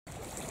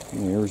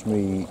Here's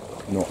me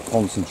not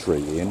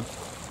concentrating.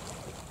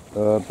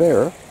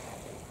 Bear?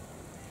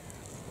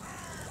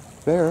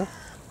 Bear?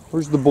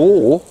 Where's the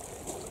ball?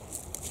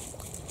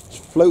 It's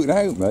floating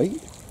out,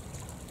 mate.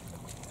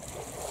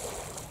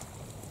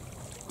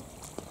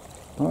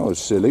 That was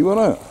silly,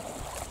 wasn't it?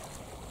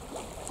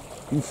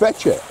 You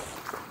fetch it.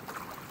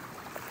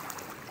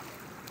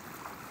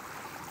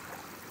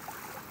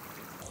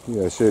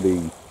 Yeah,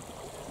 silly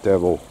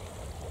devil.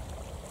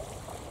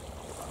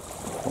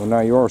 Well,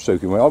 now you are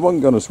soaking wet. I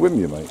wasn't going to swim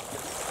you, mate.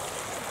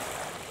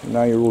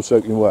 Now you're all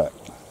soaking wet.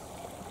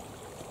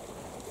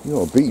 You've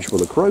got a beach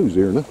full of crows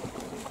here, look.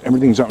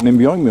 Everything's happening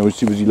behind me. I was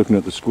too busy looking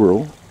at the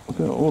squirrel. Look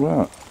at all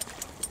that.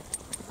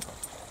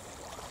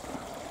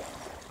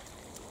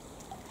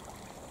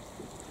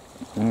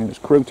 And it's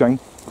crow time.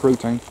 Crow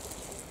time.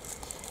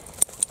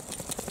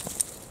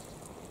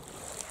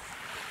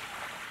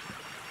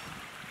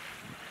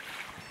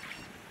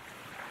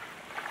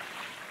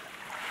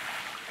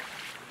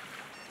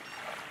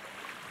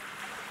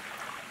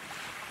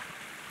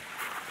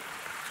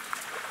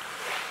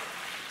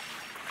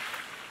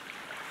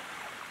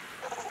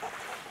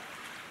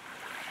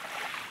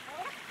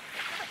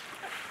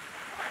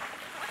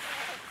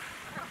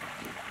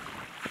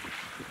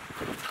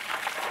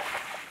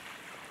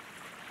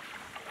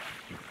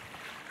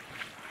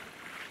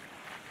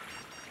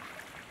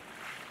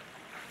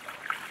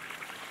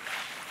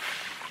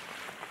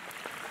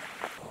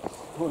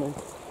 Morning.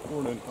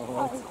 Morning. All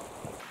right. Hi.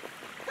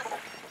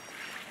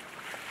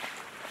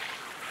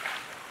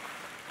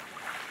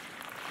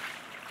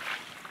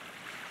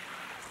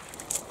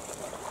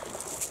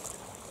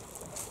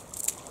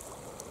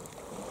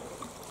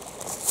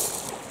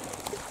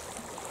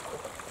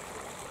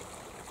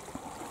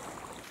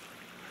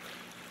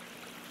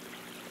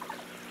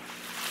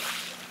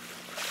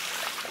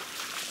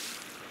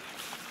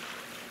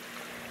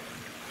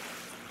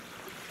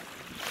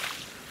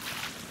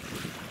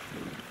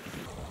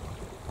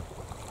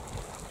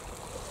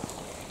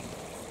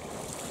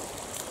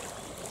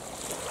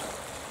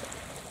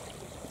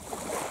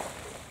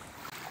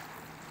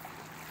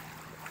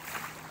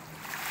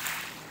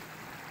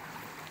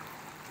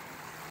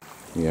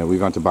 Yeah,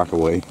 we've had to back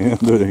away.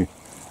 It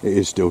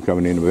is still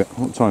coming in a bit.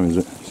 What time is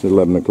it? It's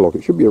 11 o'clock.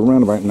 It should be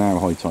around about now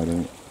high tide, I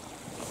think.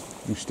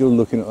 You're still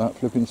looking at that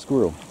flipping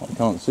squirrel. I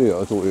can't see it.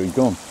 I thought it had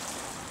gone.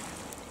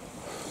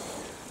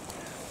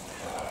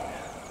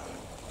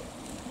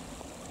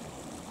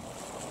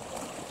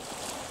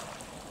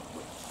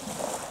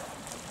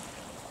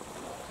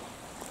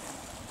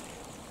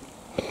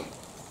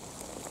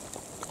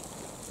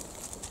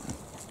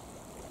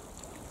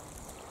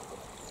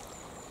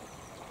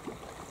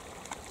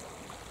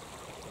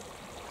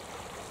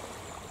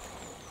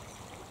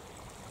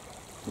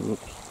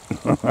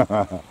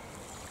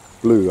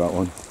 Blew that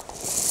one.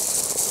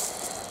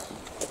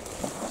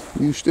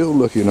 You still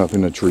looking up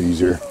in the trees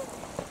here?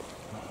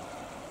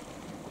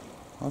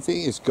 I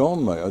think it's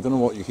gone, mate. I don't know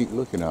what you keep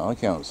looking at. I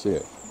can't see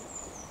it.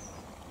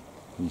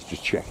 He's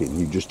just checking.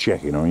 You're just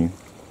checking, are you?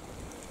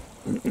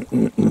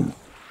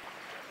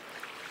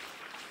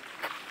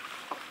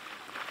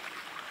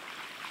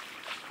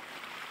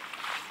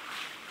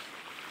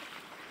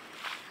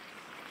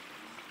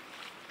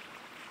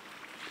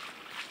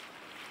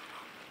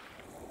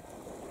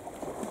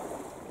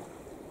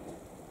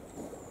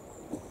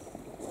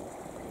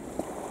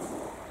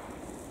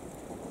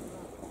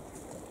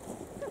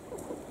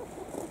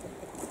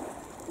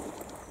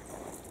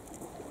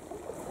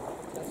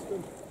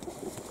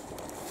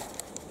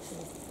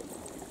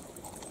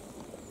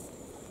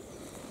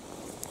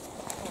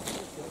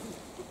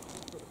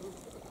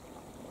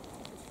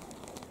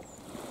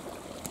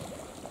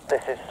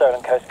 This is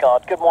Stolen Coast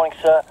Guard. Good morning,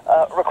 sir.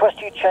 Request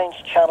you change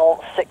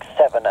channel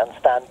 67 and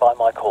stand by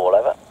my call,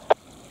 over.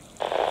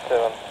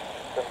 7,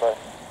 stand by.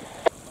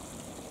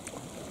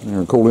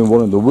 You're calling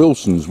one of the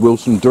Wilsons,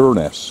 Wilson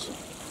Durness.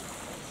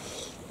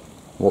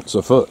 What's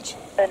afoot?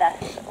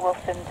 Durness,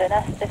 Wilson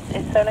Durness. This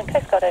is Stolen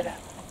Coast Guard, over.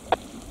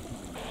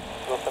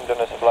 Wilson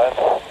Durness is live.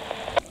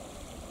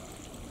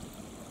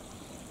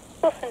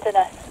 Wilson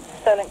Durness,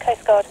 Stolen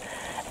Coast Guard.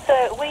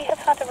 So we have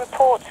had a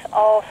report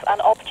of an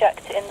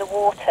object in the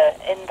water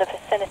in the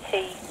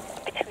vicinity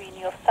between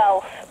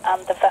yourself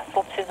and the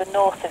vessel to the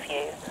north of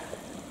you.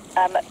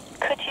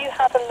 Could you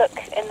have a look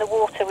in the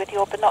water with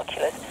your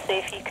binoculars to see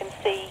if you can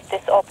see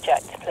this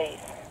object, please?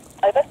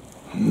 Over.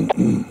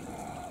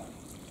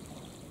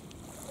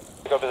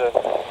 Copy that.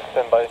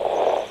 Stand by.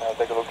 I'll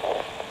take a look.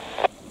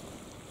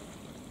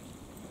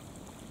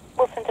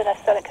 Wilson Durness,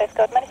 Stolen Coast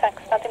Guard. Many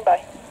thanks. Standing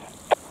by.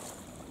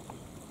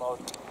 About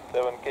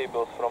 7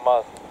 cables from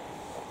us.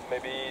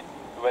 Maybe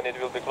when it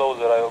will be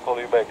closer, I will call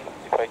you back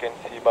if I can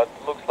see. But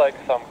looks like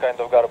some kind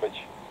of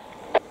garbage.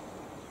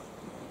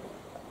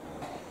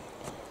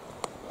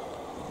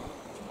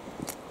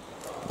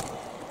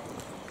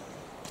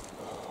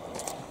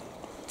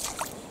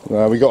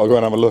 We got to go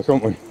and have a look,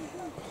 haven't we?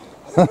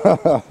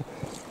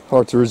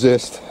 Hard to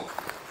resist.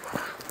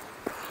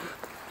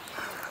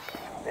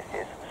 This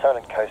is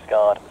Solent Coast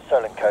Guard,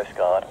 Solent Coast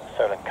Guard,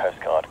 Solent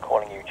Coast Guard,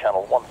 calling you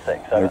channel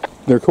 16, over.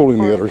 They're calling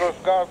the others.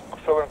 Coast Guard,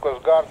 Southern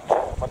Coast Guard,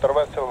 motor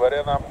vessel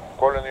Verena,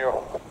 calling you.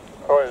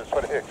 Oh,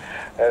 sorry,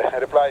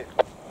 reply.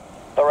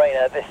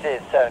 Lorena, this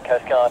is Southern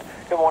Coast Guard.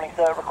 Good morning,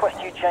 sir.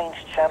 Request you change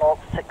channel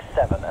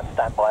 67 and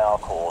stand by our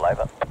call.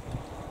 Over.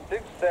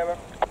 6-7.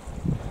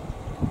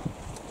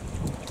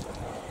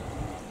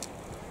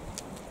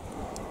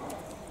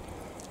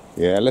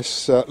 Yeah,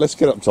 let's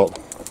get up top.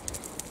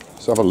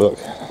 Let's have a look.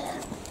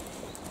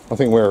 I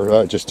think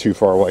we're just too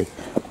far away.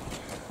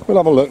 We'll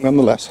have a look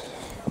nonetheless.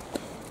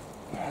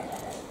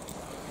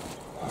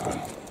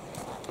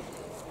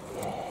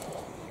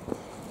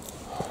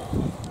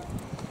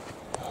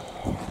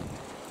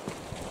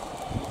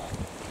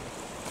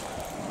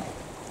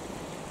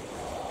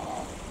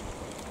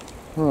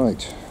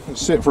 Right,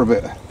 let's sit for a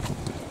bit.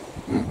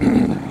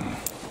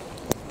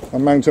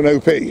 And mount an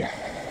OP. Southern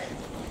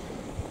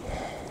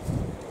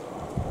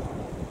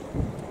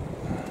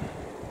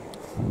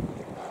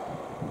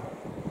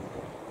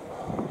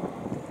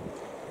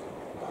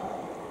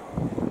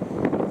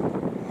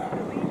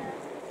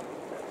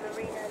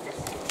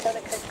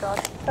Coast Guard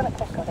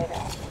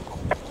over.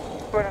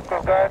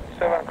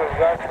 Southern Coast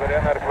Guard,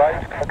 Verena, reply.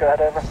 Go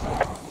ahead, over.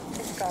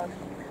 Coast Guard.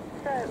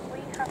 So we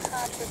have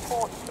had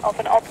reports of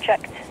an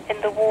object in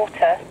the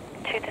water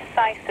to the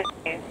south of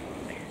you.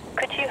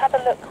 Could you have a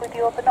look with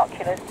your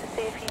binoculars to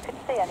see if you could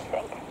see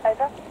anything?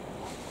 Over.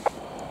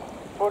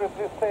 Sorry,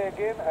 please say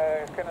again.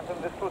 I cannot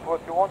understood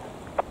what you want.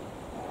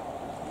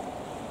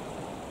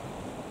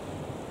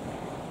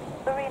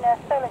 Marina,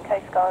 Southern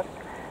Coast Guard.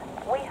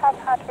 We have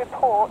had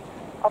reports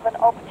of an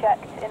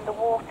object in the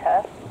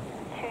water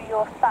to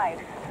your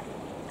south.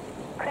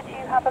 Could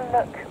you have a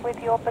look with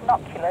your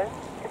binoculars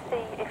to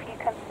see if you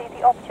can see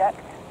the object?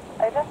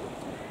 Over.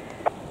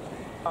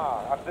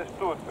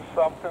 Understood.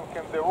 Something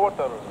in the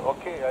water.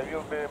 Okay, I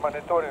will be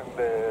monitoring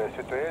the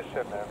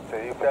situation, and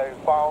if I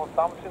found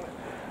something,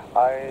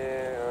 I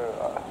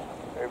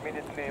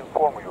immediately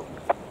inform you.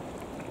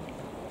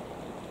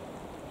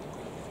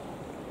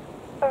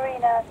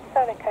 Marina,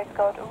 Southern Coast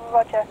Guard.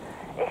 Roger.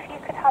 If you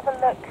could have a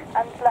look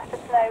and let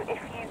us know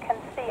if you can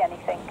see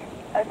anything.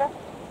 Over.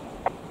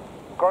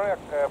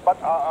 Correct, but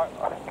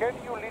can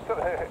you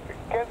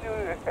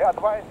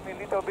advise me a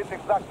little bit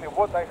exactly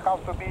what I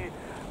have to be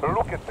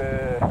look at?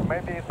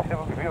 Maybe it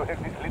will a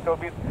little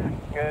bit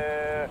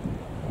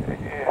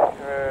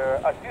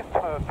assist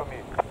to me.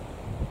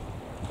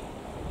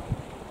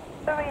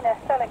 Marina,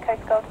 Southern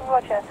Coast Guard.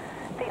 Roger.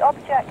 The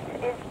object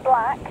is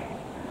black,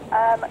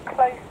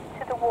 close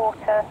to the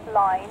water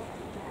line,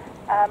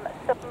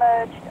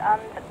 submerged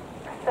and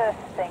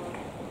surfacing.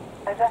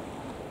 Over.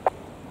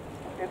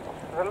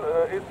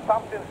 It's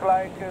something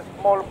like a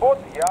small boat,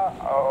 yeah,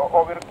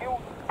 overkill.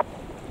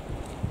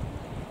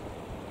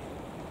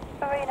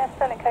 Marina,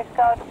 Southern Coast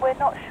Guard. We're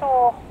not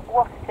sure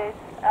what it is.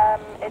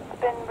 It's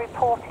been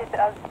reported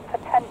as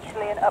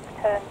potentially an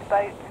upturned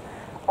boat,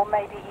 or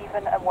maybe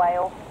even a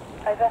whale.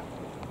 Over.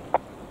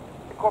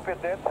 Copy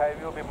that. I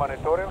will be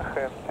monitoring,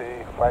 and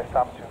if I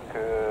something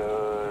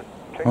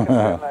check it,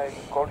 then I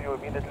call you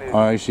immediately.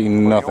 I see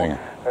nothing.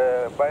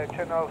 By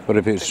channel. But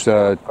if it's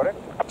 6, correct?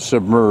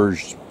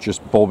 submerged,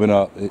 just bobbing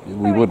up, we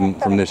Marina,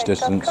 wouldn't from Southern this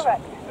Coast Guard. distance.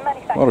 Correct. Many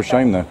thanks. What a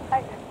shame though.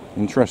 Out.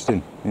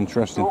 Interesting,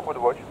 interesting. Good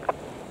watch.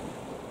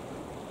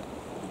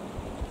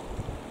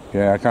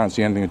 Yeah, I can't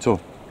see anything at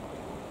all.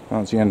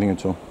 Can't see anything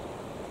at all.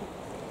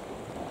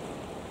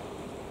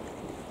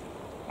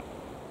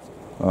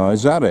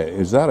 Is that it?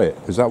 Is that it?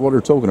 Is that what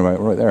they're talking about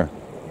right there?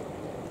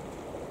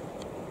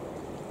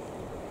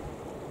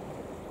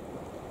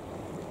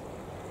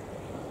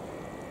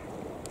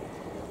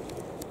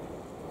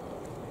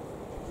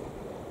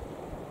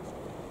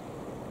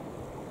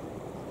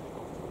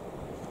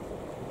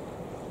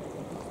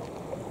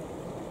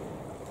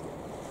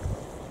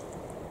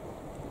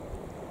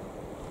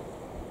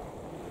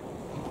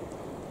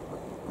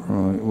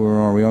 Right, where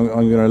are we? I'm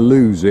going to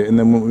lose it, and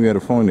then we'll be able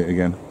to find it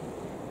again.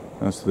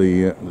 That's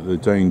the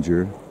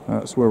danger.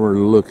 That's where we're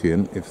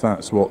looking, if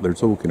that's what they're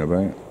talking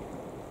about.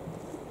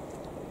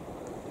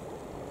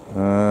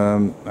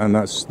 And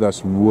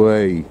that's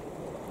way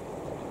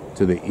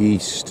to the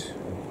east,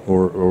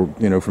 or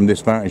you know, from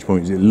this vantage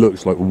point, it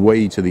looks like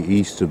way to the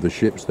east of the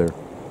ships there.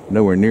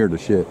 Nowhere near the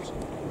ships.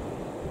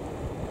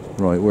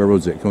 Right, where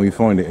was it? Can we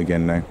find it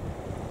again now?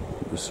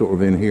 It was sort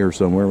of in here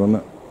somewhere,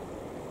 wasn't it?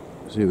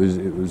 See,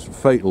 it was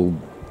fatal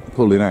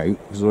pulling out,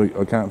 because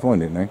I can't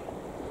find it now.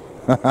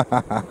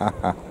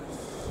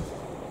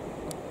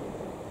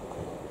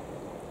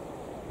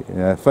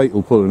 Yeah,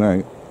 fatal pulling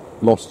out.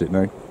 Lost it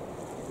now.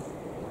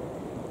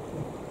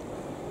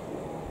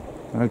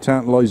 How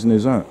tantalising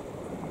is that?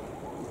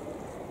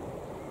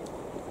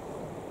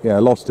 Yeah, I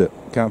lost it.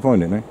 Can't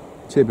find it now.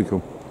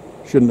 Typical.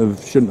 Shouldn't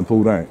have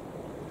pulled out.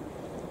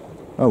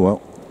 Oh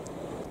well.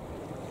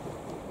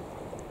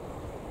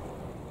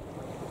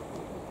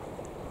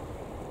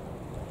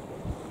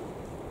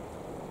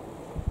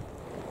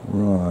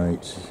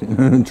 Right.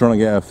 I'm trying to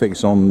get a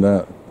fix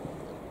on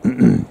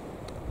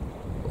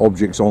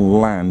objects on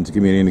land to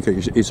give me an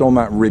indication. It's on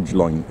that ridge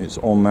line. It's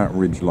on that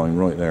ridge line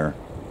right there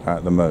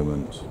at the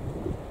moment.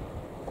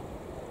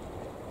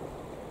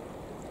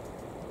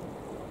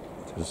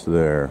 Just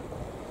there.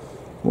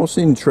 What's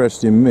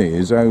interesting me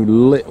is how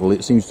little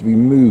it seems to be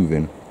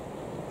moving.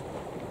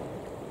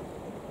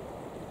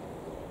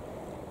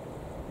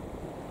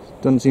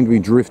 Doesn't seem to be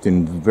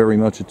drifting very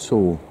much at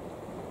all.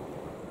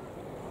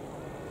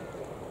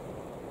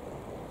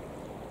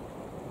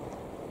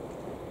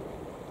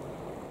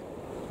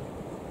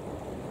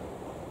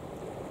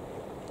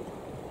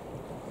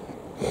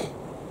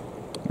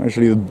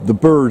 Actually, the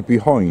bird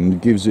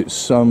behind gives it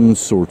some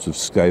sort of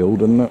scale,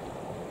 doesn't it?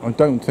 I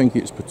don't think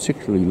it's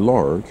particularly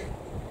large.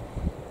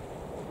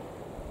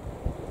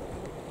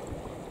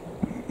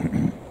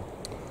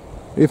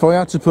 If I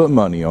had to put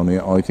money on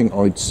it, I think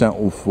I'd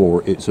settle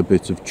for it's a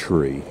bit of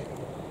tree.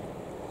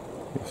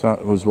 If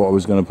that was what I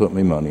was going to put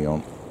my money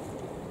on.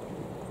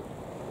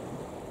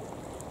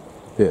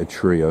 Bit of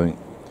tree, I think.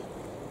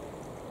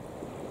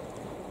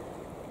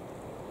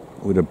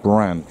 With a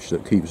branch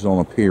that keeps on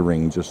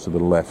appearing just to the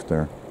left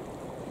there.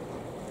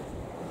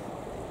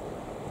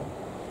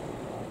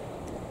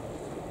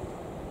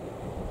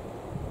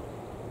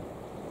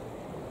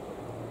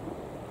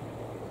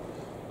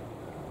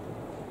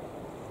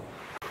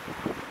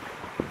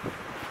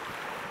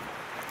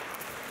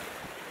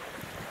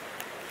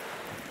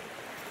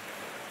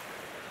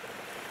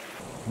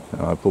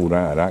 I pulled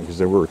out of that because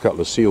there were a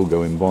couple of seal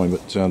going by,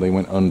 but they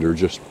went under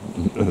just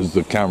as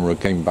the camera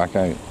came back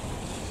out.